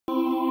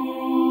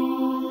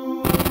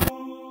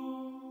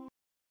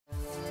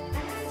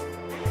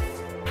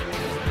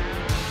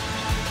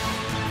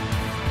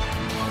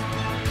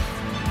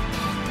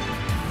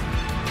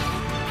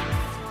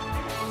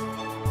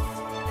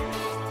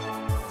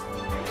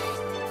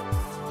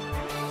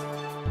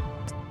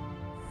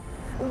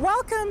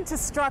Welcome to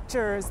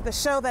Structures, the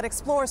show that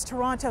explores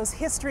Toronto's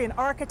history and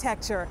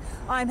architecture.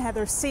 I'm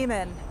Heather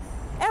Seaman.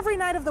 Every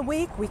night of the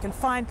week, we can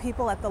find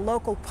people at the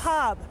local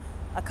pub.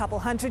 A couple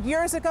hundred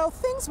years ago,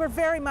 things were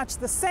very much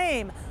the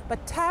same,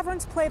 but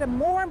taverns played a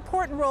more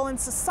important role in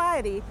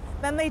society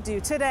than they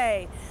do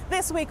today.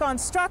 This week on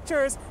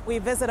Structures, we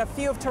visit a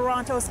few of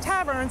Toronto's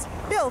taverns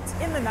built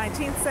in the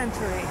 19th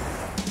century.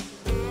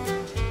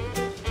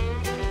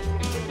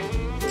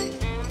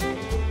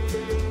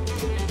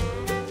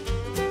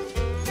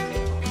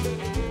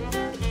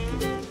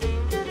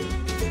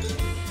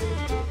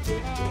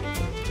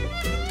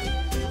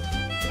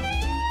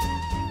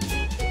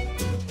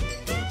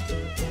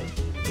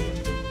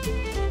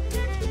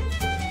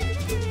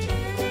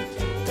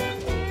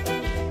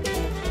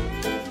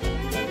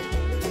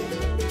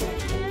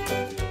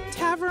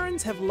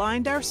 Taverns have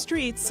lined our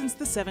streets since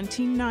the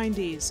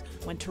 1790s,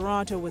 when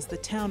Toronto was the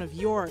town of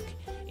York.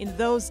 In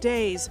those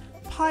days,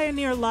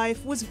 pioneer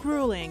life was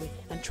grueling,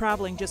 and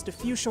traveling just a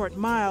few short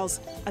miles,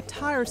 a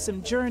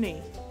tiresome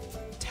journey.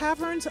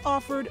 Taverns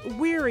offered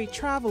weary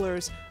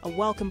travelers a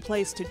welcome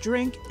place to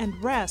drink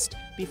and rest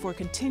before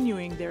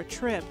continuing their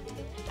trip.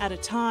 At a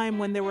time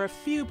when there were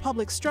few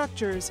public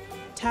structures,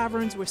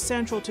 taverns were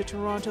central to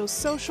Toronto's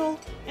social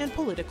and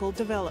political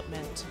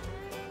development.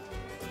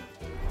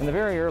 In the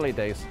very early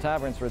days,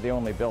 taverns were the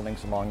only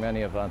buildings along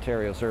many of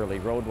Ontario's early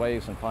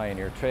roadways and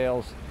pioneer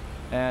trails,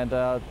 and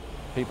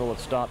people would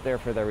stop there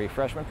for their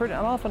refreshment. And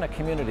often a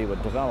community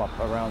would develop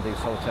around these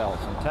hotels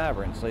and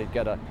taverns. So you'd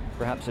get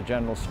perhaps a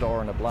general store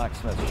and a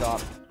blacksmith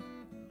shop.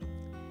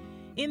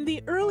 In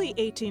the early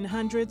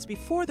 1800s,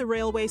 before the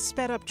railway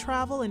sped up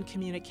travel and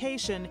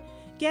communication,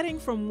 getting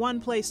from one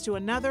place to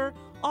another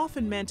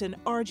often meant an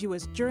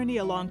arduous journey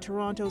along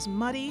Toronto's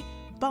muddy,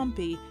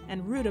 bumpy,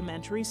 and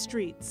rudimentary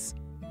streets.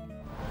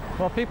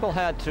 Well, people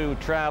had to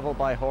travel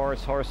by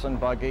horse and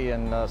buggy,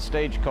 and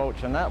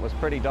stagecoach, and that was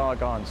pretty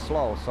doggone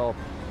slow. So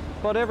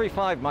about every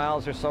 5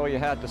 miles or so, you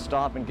had to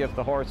stop and give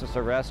the horses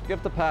a rest,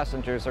 give the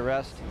passengers a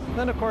rest.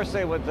 Then, of course,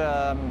 they would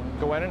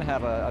go in and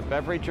have a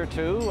beverage or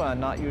two,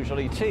 not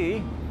usually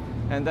tea.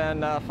 And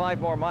then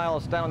 5 more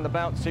miles down the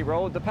bouncy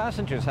road, the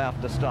passengers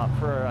have to stop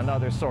for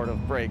another sort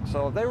of break.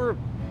 So they were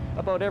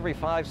about every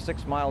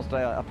 5-6 miles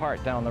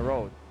apart down the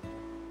road.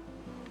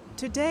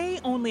 Today,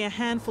 only a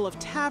handful of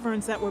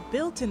taverns that were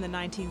built in the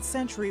 19th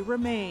century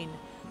remain.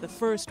 The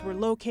first were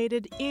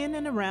located in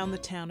and around the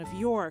town of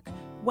York,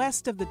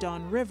 west of the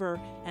Don River,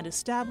 and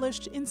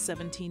established in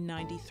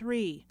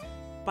 1793.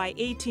 By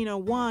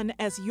 1801,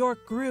 as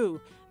York grew,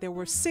 there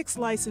were 6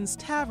 licensed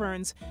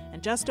taverns,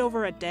 and just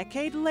over a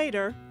decade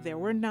later, there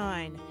were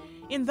 9.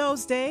 In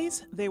those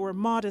days, they were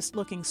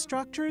modest-looking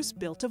structures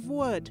built of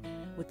wood,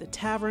 with the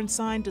tavern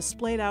sign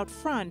displayed out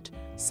front,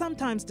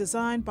 sometimes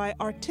designed by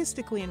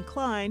artistically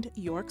inclined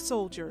York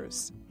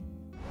soldiers.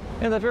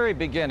 In the very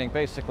beginning,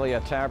 basically a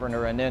tavern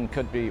or an inn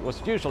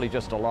was usually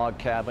just a log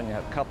cabin. You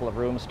had a couple of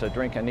rooms to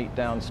drink and eat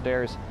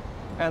downstairs,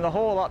 and the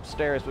whole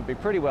upstairs would be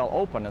pretty well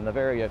open in the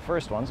very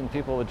first ones, and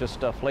people would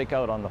just flake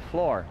out on the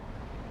floor.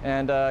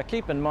 And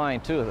keep in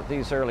mind, too, that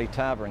these early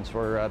taverns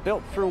were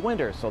built through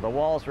winter, so the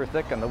walls were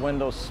thick and the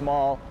windows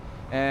small.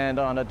 And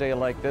on a day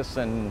like this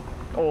in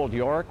Old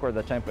York, where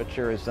the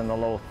temperature is in the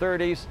low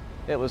 30s,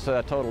 it was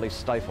totally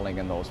stifling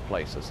in those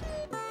places.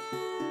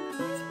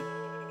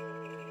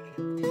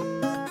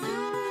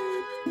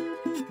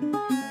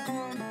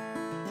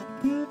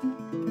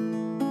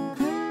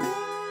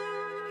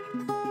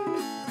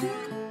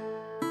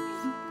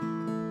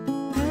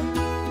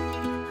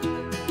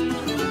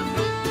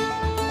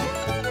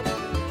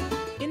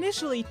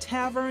 Initially,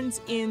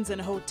 taverns, inns,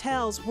 and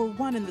hotels were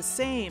one and the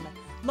same.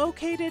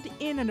 Located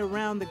in and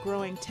around the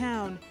growing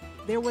town,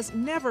 there was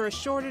never a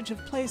shortage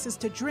of places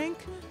to drink,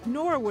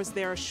 nor was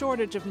there a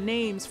shortage of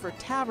names for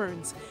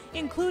taverns,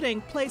 including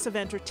place of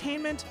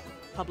entertainment,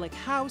 public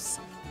house,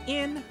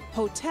 inn,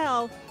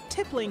 hotel,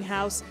 tippling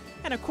house,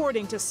 and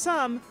according to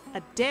some,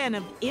 a den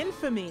of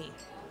infamy.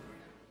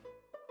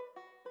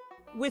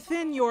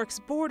 Within York's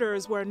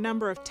borders were a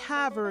number of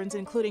taverns,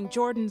 including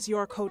Jordan's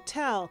York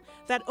Hotel,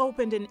 that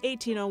opened in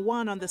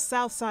 1801 on the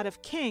south side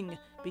of King,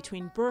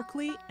 between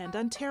Berkeley and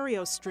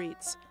Ontario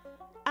streets.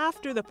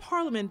 After the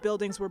Parliament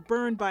buildings were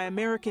burned by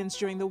Americans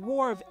during the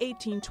War of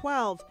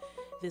 1812,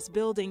 this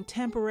building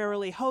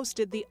temporarily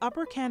hosted the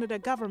Upper Canada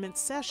Government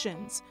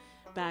sessions.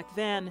 Back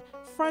then,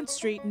 Front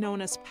Street,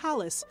 known as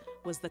Palace,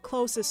 was the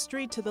closest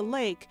street to the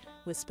lake,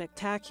 with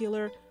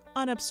spectacular,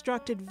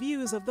 unobstructed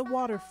views of the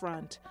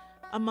waterfront.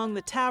 Among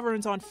the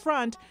taverns on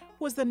Front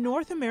was the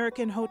North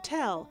American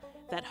Hotel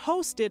that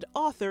hosted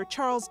author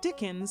Charles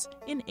Dickens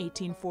in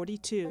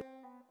 1842.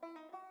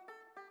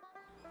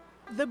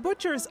 The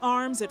Butcher's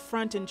Arms at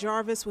Front and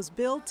Jarvis was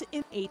built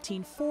in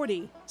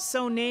 1840,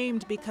 so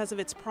named because of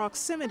its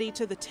proximity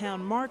to the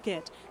town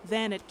market,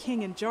 then at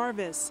King and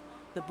Jarvis.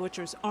 The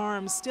Butcher's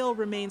Arms still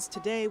remains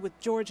today with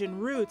Georgian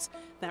roots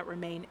that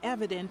remain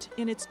evident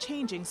in its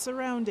changing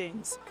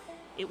surroundings.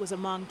 It was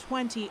among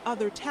 20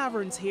 other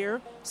taverns here,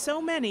 so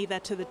many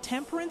that to the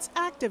temperance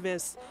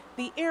activists,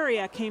 the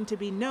area came to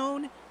be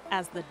known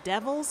as the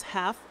Devil's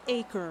Half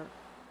Acre.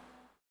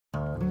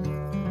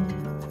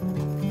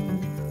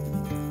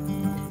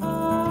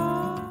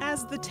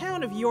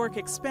 town of York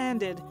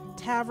expanded,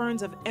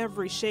 taverns of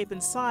every shape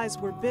and size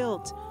were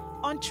built.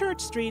 On Church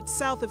Street,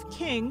 south of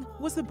King,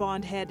 was the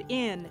Bond Head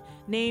Inn,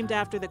 named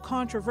after the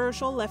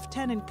controversial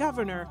Lieutenant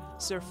Governor,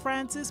 Sir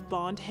Francis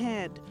Bond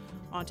Head.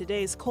 On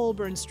today's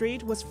Colburn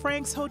Street was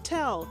Frank's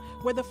Hotel,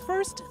 where the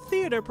first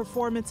theater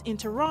performance in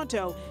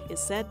Toronto is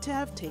said to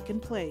have taken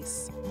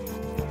place.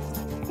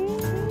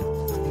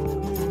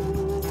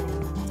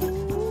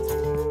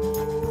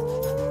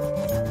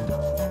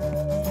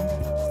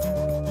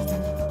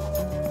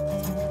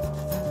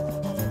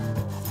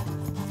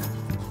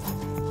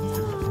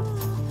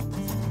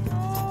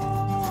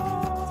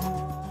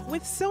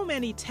 With so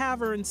many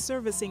taverns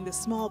servicing the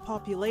small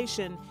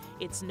population,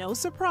 it's no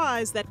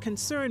surprise that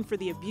concern for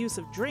the abuse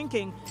of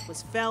drinking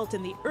was felt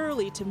in the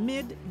early to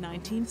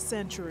mid-19th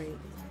century.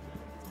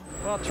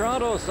 Well,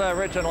 Toronto's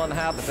original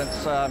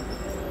inhabitants,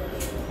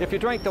 if you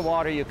drank the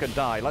water, you could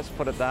die, let's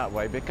put it that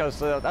way, because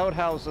the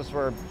outhouses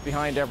were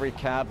behind every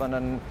cabin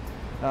and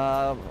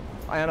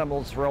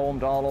animals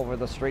roamed all over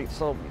the street,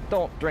 so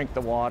don't drink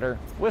the water.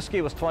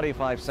 Whiskey was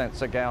 25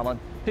 cents a gallon.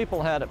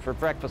 People had it for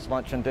breakfast,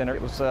 lunch, and dinner.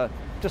 It was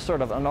just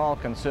sort of an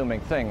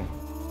all-consuming thing.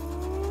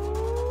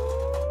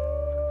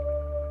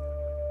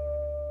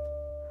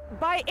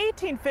 By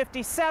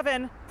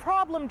 1857,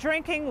 problem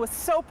drinking was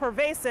so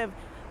pervasive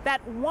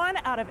that 1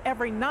 out of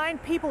every 9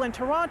 people in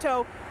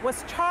Toronto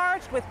was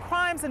charged with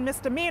crimes and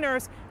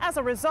misdemeanors as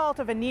a result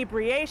of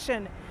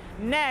inebriation.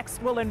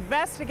 Next, we'll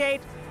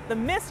investigate the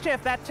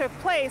mischief that took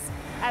place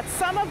at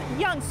some of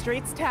Yonge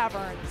Street's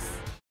taverns.